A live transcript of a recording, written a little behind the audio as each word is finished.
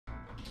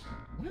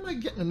Why am I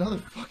getting another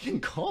fucking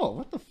call?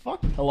 What the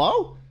fuck?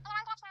 Hello?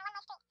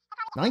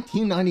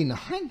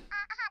 1999?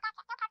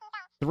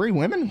 3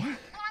 women?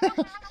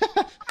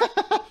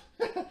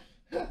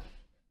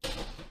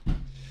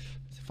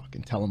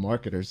 Fucking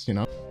telemarketers, you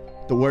know?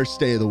 The worst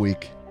day of the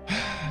week.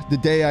 The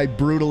day I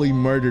brutally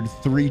murdered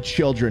 3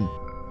 children.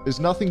 There's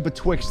nothing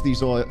betwixt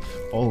these all.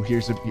 Oh,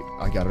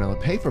 I got another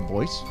paper,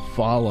 boys.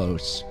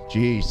 Follows.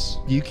 Jeez.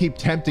 You keep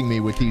tempting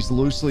me with these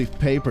loose leaf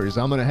papers.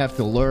 I'm gonna have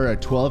to lure a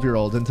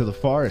 12-year-old into the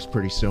forest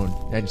pretty soon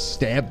and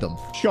stab them.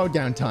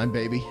 Showdown time,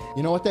 baby.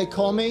 You know what they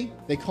call me?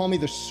 They call me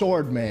the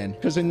Sword Man.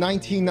 Because in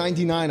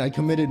 1999, I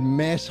committed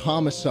mass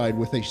homicide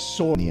with a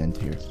sword. The end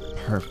here.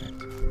 Perfect.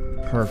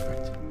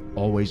 Perfect.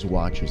 Always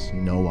watches,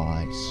 no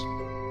eyes.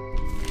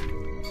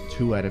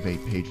 2 out of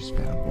 8 pages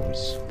found,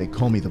 boys. They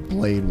call me the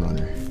Blade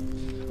Runner.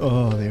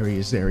 Oh, there he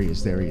is, there he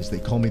is, there he is. They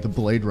call me the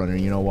Blade Runner.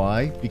 You know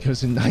why?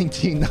 Because in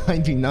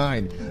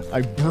 1999,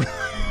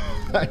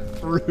 I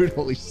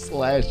brutally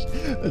slashed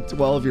a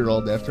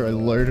 12-year-old after I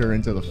lured her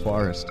into the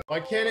forest. Why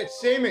can't it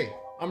see me?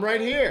 I'm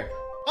right here.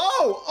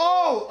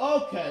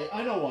 Oh, okay.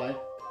 I know why.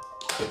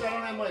 Because I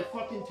don't have my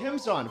fucking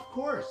Timbs on, of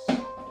course.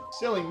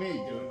 Silly me,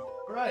 dude.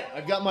 All right,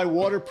 I've got my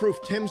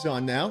waterproof Timbs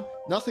on now.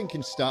 Nothing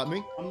can stop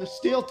me. I'm the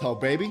steel toe,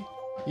 baby.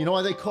 You know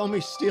why they call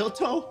me steel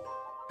toe?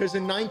 Because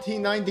in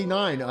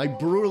 1999, I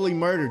brutally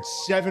murdered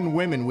 7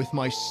 women with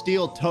my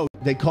steel toe.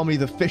 They call me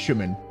the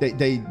fisherman.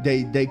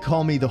 They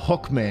call me the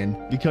hook man.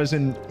 Because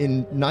in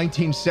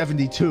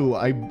 1972,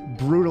 I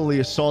brutally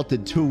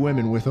assaulted 2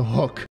 women with a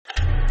hook.